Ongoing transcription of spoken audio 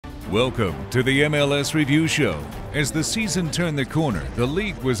Welcome to the MLS Review Show. As the season turned the corner, the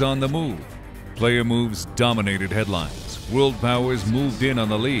league was on the move. Player moves dominated headlines, world powers moved in on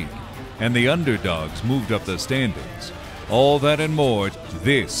the league, and the underdogs moved up the standings. All that and more,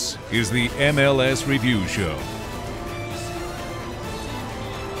 this is the MLS Review Show.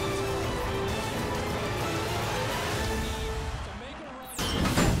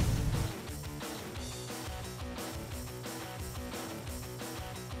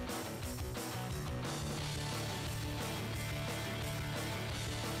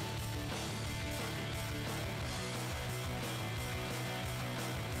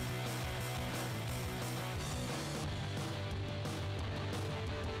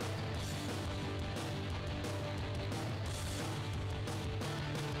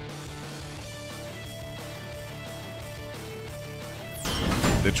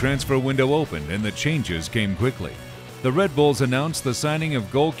 The transfer window opened and the changes came quickly. The Red Bulls announced the signing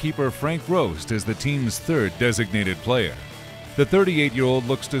of goalkeeper Frank Roast as the team's third designated player. The 38-year-old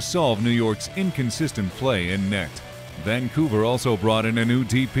looks to solve New York's inconsistent play in net. Vancouver also brought in a new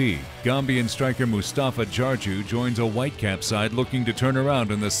DP. Gambian striker Mustafa Jarju joins a Whitecap side looking to turn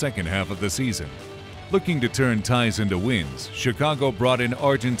around in the second half of the season. Looking to turn ties into wins, Chicago brought in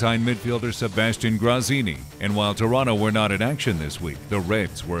Argentine midfielder Sebastian Grazzini, and while Toronto were not in action this week, the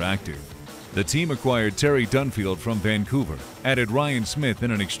Reds were active. The team acquired Terry Dunfield from Vancouver, added Ryan Smith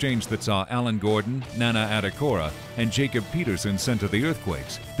in an exchange that saw Alan Gordon, Nana Adekora, and Jacob Peterson sent to the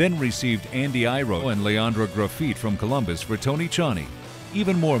Earthquakes, then received Andy Iro and Leandro Grafite from Columbus for Tony Chani.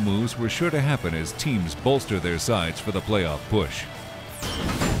 Even more moves were sure to happen as teams bolster their sides for the playoff push.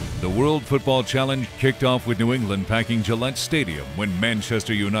 The World Football Challenge kicked off with New England packing Gillette Stadium when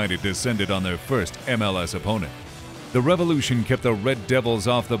Manchester United descended on their first MLS opponent. The Revolution kept the Red Devils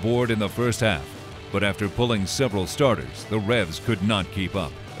off the board in the first half, but after pulling several starters, the Revs could not keep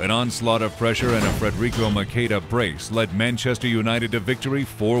up. An onslaught of pressure and a Federico Makeda brace led Manchester United to victory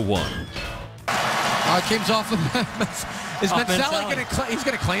 4-1. James off of is Mansally going to he's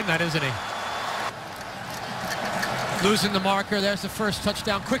going to claim that, isn't he? Losing the marker, there's the first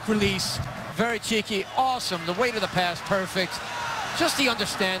touchdown, quick release, very cheeky, awesome, the weight of the pass, perfect, just the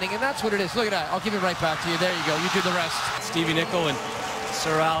understanding, and that's what it is. Look at that, I'll give it right back to you, there you go, you do the rest. Stevie Nicol and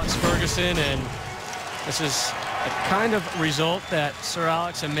Sir Alex Ferguson, and this is a kind of result that Sir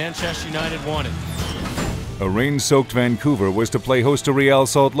Alex and Manchester United wanted. A rain-soaked Vancouver was to play host to Real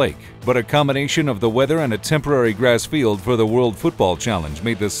Salt Lake, but a combination of the weather and a temporary grass field for the World Football Challenge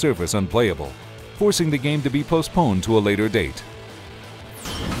made the surface unplayable, forcing the game to be postponed to a later date.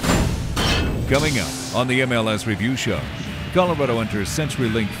 Coming up on the MLS Review Show, Colorado enters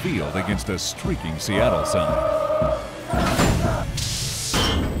CenturyLink Field against a streaking Seattle side.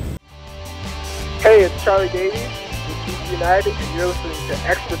 Hey, it's Charlie Davies with DC United, and you're listening to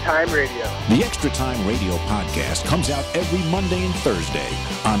Extra Time Radio. The Extra Time Radio podcast comes out every Monday and Thursday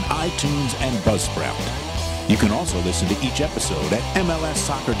on iTunes and Buzzsprout. You can also listen to each episode at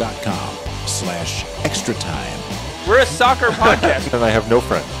MLSsoccer.com/extra time. We're a soccer podcast. And I have no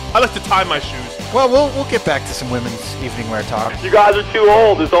friends. I like to tie my shoes. Well, we'll get back to some women's evening wear talk. You guys are too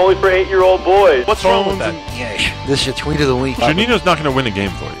old. It's only for 8-year-old boys. What's wrong with that? Yeah, this is your tweet of the week. Janino's not going to win a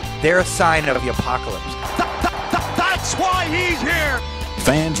game for you. They're a sign of the apocalypse. That's why he's here.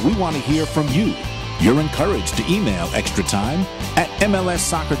 Fans, we want to hear from you. You're encouraged to email Extra Time at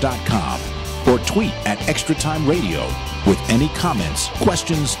MLSsoccer.com or tweet at Extra Time Radio with any comments,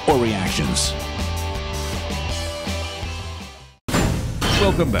 questions, or reactions.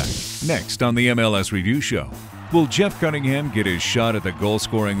 Welcome back. Next on the MLS Review Show, will Jeff Cunningham get his shot at the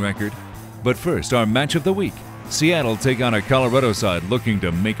goal-scoring record? But first, our match of the week. Seattle take on a Colorado side looking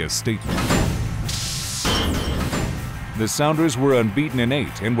to make a statement. The Sounders were unbeaten in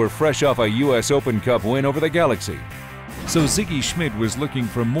 8 and were fresh off a U.S. Open Cup win over the Galaxy. So Ziggy Schmidt was looking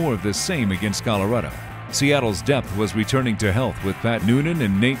for more of the same against Colorado. Seattle's depth was returning to health with Pat Noonan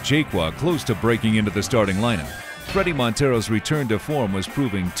and Nate Jaqua close to breaking into the starting lineup. Freddie Montero's return to form was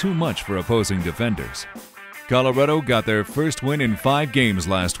proving too much for opposing defenders. Colorado got their first win in 5 games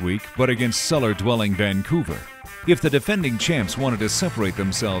last week, but against cellar-dwelling Vancouver. If the defending champs wanted to separate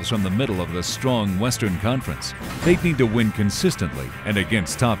themselves from the middle of the strong Western Conference, they'd need to win consistently and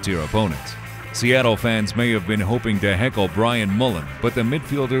against top-tier opponents. Seattle fans may have been hoping to heckle Brian Mullen, but the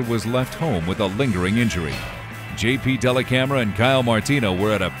midfielder was left home with a lingering injury. JP Delacamera and Kyle Martino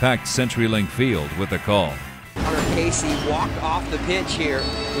were at a packed CenturyLink Field with the call. Connor Casey walked off the pitch here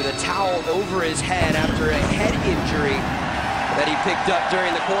with a towel over his head after a head injury that he picked up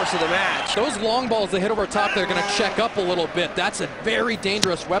during the course of the match. Those long balls that hit over top, they're going to check up a little bit. That's a very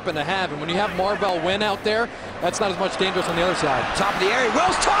dangerous weapon to have. And when you have Marvell Wynn out there, that's not as much dangerous on the other side. Top of the area,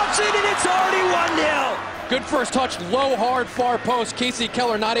 Wells Thompson! Ferguson, and it's already 1-0. Good first touch, low, hard, far post. Casey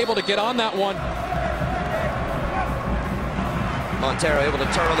Keller not able to get on that one. Montero able to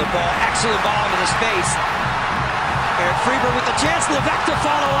turn on the ball. Excellent ball into the space. Eric Freeberg with the chance. Levesque to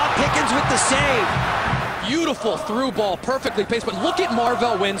follow up. Pickens with the save. Beautiful through ball, perfectly paced. But look at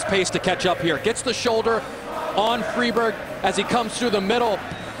Marvell Wynn's pace to catch up here. Gets the shoulder on Freeberg as he comes through the middle.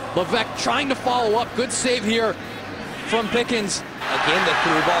 Levesque trying to follow up. Good save here from Pickens. Again, the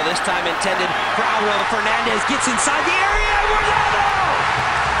through ball, this time intended for Alvaro Fernandez. Gets inside the area. Ronaldo!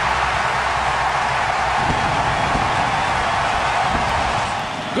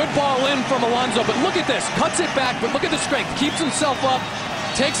 Good ball in from Alonso, but look at this. Cuts it back, but look at the strength. Keeps himself up,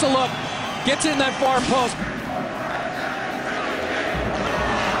 takes a look, gets in that far post.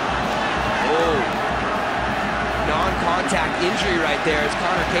 Oh, non-contact injury right there as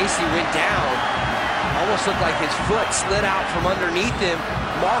Connor Casey went down. Almost looked like his foot slid out from underneath him.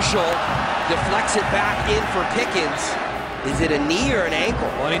 Marshall deflects it back in for Pickens. Is it a knee or an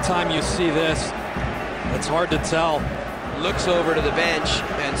ankle? Well, anytime you see this, it's hard to tell. Looks over to the bench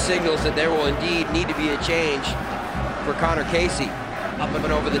and signals that there will indeed need to be a change for Connor Casey. Up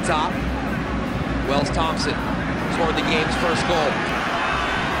and over the top. Wells Thompson scored the game's first goal.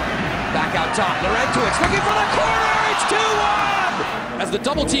 Back out top. Laurentowicz looking for the corner. It's 2-1. As the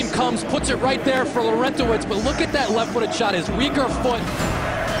double team comes, puts it right there for Laurentowicz, but look at that left-footed shot, his weaker foot.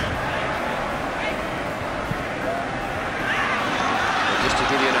 Just to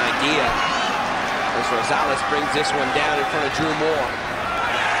give you an idea, as Rosales brings this one down in front of Drew Moore.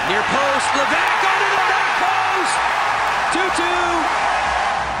 Near post, Levesque onto the back post!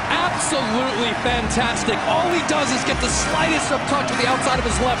 2-2. Absolutely fantastic. All he does is get the slightest of touch with the outside of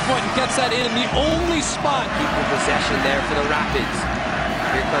his left foot and gets that in the only spot. Equal possession there for the Rapids.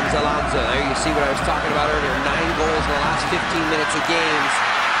 Here comes Alonso. There you see what I was talking about earlier. 9 goals in the last 15 minutes of games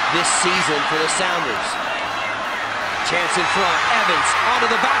this season for the Sounders. Chance in front. Evans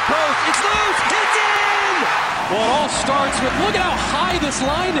onto the back post. It's loose. It's in! Well, it all starts with, look at how high this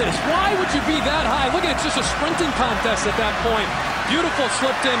line is. Why would you be that high? Look at it, it's just a sprinting contest at that point. Beautiful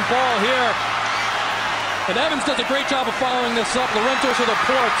slipped in ball here. And Evans does a great job of following this up. Laurentowicz with a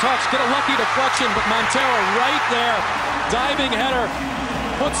poor touch. Get a lucky deflection, but Montero right there. Diving header.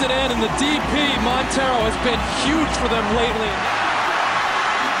 Puts it in, and the DP, Montero, has been huge for them lately.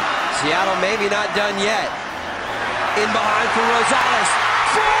 Seattle maybe not done yet. In behind for Rosales.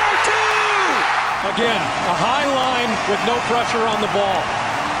 4-2! Again, a high line with no pressure on the ball.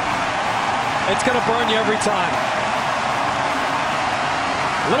 It's going to burn you every time.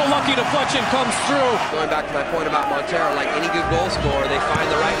 Little lucky deflection comes through. Going back to my point about Montero, like any good goal scorer, they find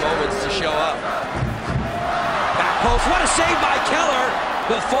the right moments to show up. Back post, what a save by Keller.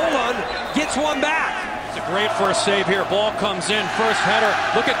 But Folon gets one back. It's a great first save here. Ball comes in, first header.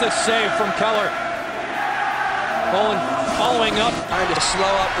 Look at this save from Keller. Folon following up. Trying to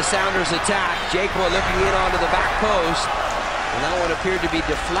slow up the Sounders' attack. Jake Boy looking in onto the back post. And that one appeared to be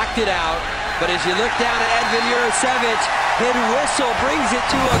deflected out. But as you look down at Edvin Jurasevich, his whistle brings it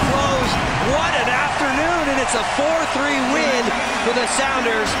to a close. What an afternoon, and it's a 4-3 win for the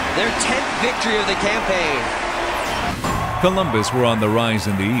Sounders, their 10th victory of the campaign. Columbus were on the rise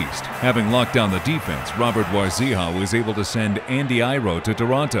in the East. Having locked down the defense, Robert Warzija was able to send Andy Iro to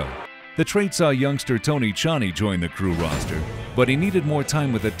Toronto. The trade saw youngster Tony Tchani join the Crew roster, but he needed more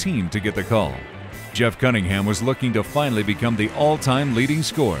time with the team to get the call. Jeff Cunningham was looking to finally become the all-time leading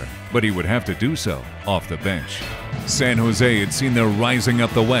scorer, but he would have to do so off the bench. San Jose had seen their rising up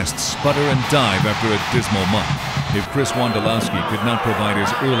the West sputter and dive after a dismal month. If Chris Wondolowski could not provide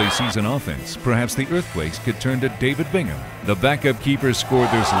his early season offense, perhaps the Earthquakes could turn to David Bingham. The backup keeper scored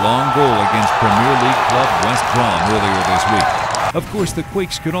this long goal against Premier League club West Brom earlier this week. Of course, the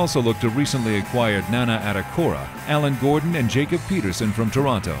Quakes could also look to recently acquired Nana Atakora, Alan Gordon, and Jacob Peterson from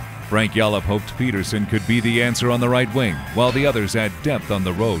Toronto. Frank Yallop hoped Peterson could be the answer on the right wing, while the others had depth on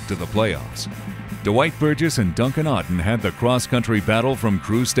the road to the playoffs. Dwight Burgess and Duncan Otten had the cross-country battle from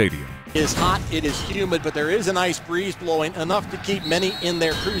Crew Stadium. It is hot, it is humid, but there is a nice breeze blowing, enough to keep many in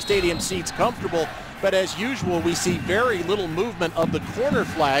their Crew Stadium seats comfortable. But as usual, we see very little movement of the corner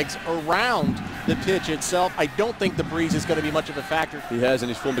flags around the pitch itself. I don't think the breeze is going to be much of a factor. He has, and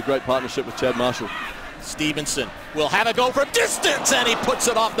he's formed a great partnership with Chad Marshall. Stevenson will have a go from distance, and he puts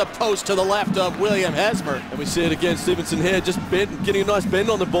it off the post to the left of William Hesmer. And we see it again, Stevenson here, just getting a nice bend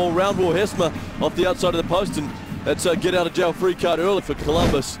on the ball. Roundball Hesmer off the outside of the post, and that's a get-out-of-jail free card early for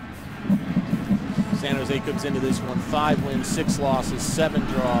Columbus. San Jose comes into this one 5 wins, 6 losses, 7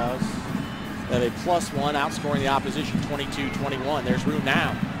 draws. They have a +1, outscoring the opposition 22-21. There's room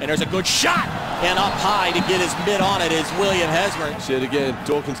now, and there's a good shot, and up high to get his mid on it is William Hesmer. See it again.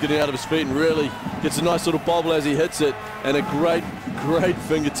 Dawkins getting out of his feet and really gets a nice little bobble as he hits it, and a great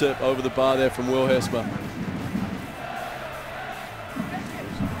fingertip over the bar there from Will Hesmer.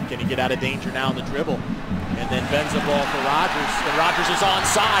 Can he get out of danger now in the dribble? And then bends the ball for Rogers, and Rogers is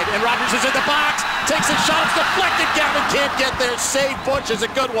onside, and Rogers is in the box, takes a shot, it's deflected, Gavin can't get there, save Bush is a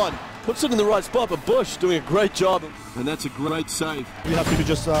good one. Puts it in the right spot, but Bush doing a great job, and that's a great save. We have to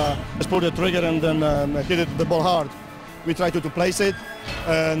just pull the trigger and then hit the ball hard. We try to place it,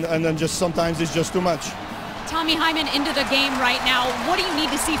 and then just sometimes it's just too much. Tommy Hyman into the game right now. What do you need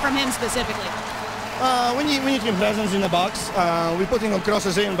to see from him specifically? We need him presence in the box. We're putting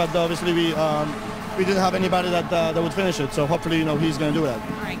crosses in, but obviously we didn't have anybody that would finish it. So hopefully, he's going to do that.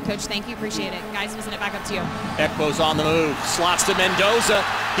 All right, Coach, thank you. Appreciate it. Guys, we'll send it back up to you. Ekpo's on the move, slots to Mendoza.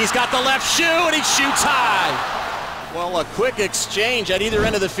 He's got the left shoe, and he shoots high. Well, a quick exchange at either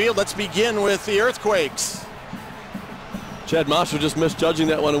end of the field. Let's begin with the Earthquakes. Chad Marshall just misjudging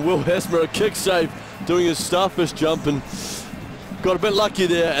that one, and Will Hesmer a kick save, doing his starfish jump, and got a bit lucky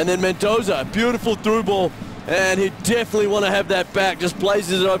there. And then Mendoza, a beautiful through ball, and he definitely want to have that back, just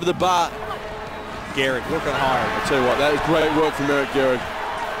blazes it over the bar. Garrett working hard. I'll tell you what, that is great work from Eric Garrett.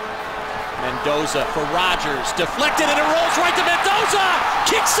 Mendoza for Rogers, deflected, and it rolls right to Mendoza!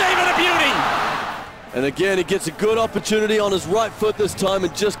 Kick save and a beauty! And again, he gets a good opportunity on his right foot this time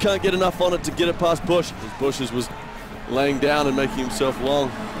and just can't get enough on it to get it past Bush. As Bush was laying down and making himself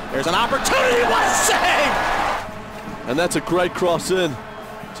long. There's an opportunity, what a save! And that's a great cross in.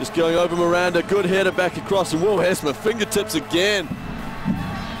 Just going over Miranda, good header back across, and Will Hesmer, fingertips again.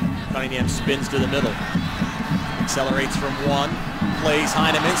 Cunningham spins to the middle. Accelerates from one, plays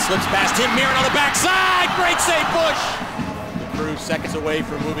Heineman, slips past Tim Mirren on the backside, great save Bush! The Crew seconds away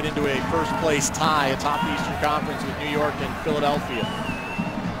from moving into a first place tie atop the Eastern Conference with New York and Philadelphia.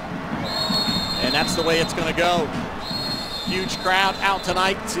 And that's the way it's gonna go. Huge crowd out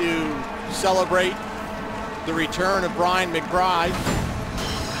tonight to celebrate the return of Brian McBride.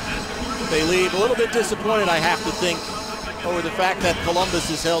 They leave a little bit disappointed, I have to think, over the fact that Columbus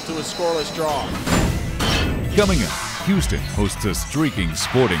is held to a scoreless draw. Coming up, Houston hosts a streaking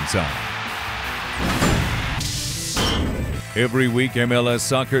sporting side. Every week,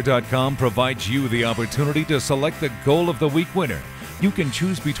 MLSsoccer.com provides you the opportunity to select the Goal of the Week winner. You can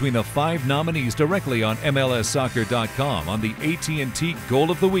choose between the 5 nominees directly on MLSsoccer.com on the AT&T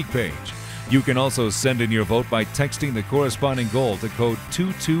Goal of the Week page. You can also send in your vote by texting the corresponding goal to code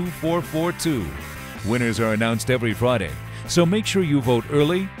 22442. Winners are announced every Friday, so make sure you vote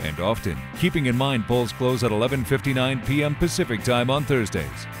early and often, keeping in mind polls close at 11:59 p.m. Pacific Time on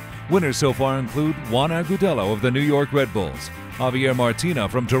Thursdays. Winners so far include Juan Agudelo of the New York Red Bulls, Javier Martina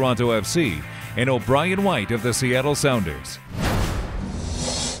from Toronto FC, and O'Brien White of the Seattle Sounders.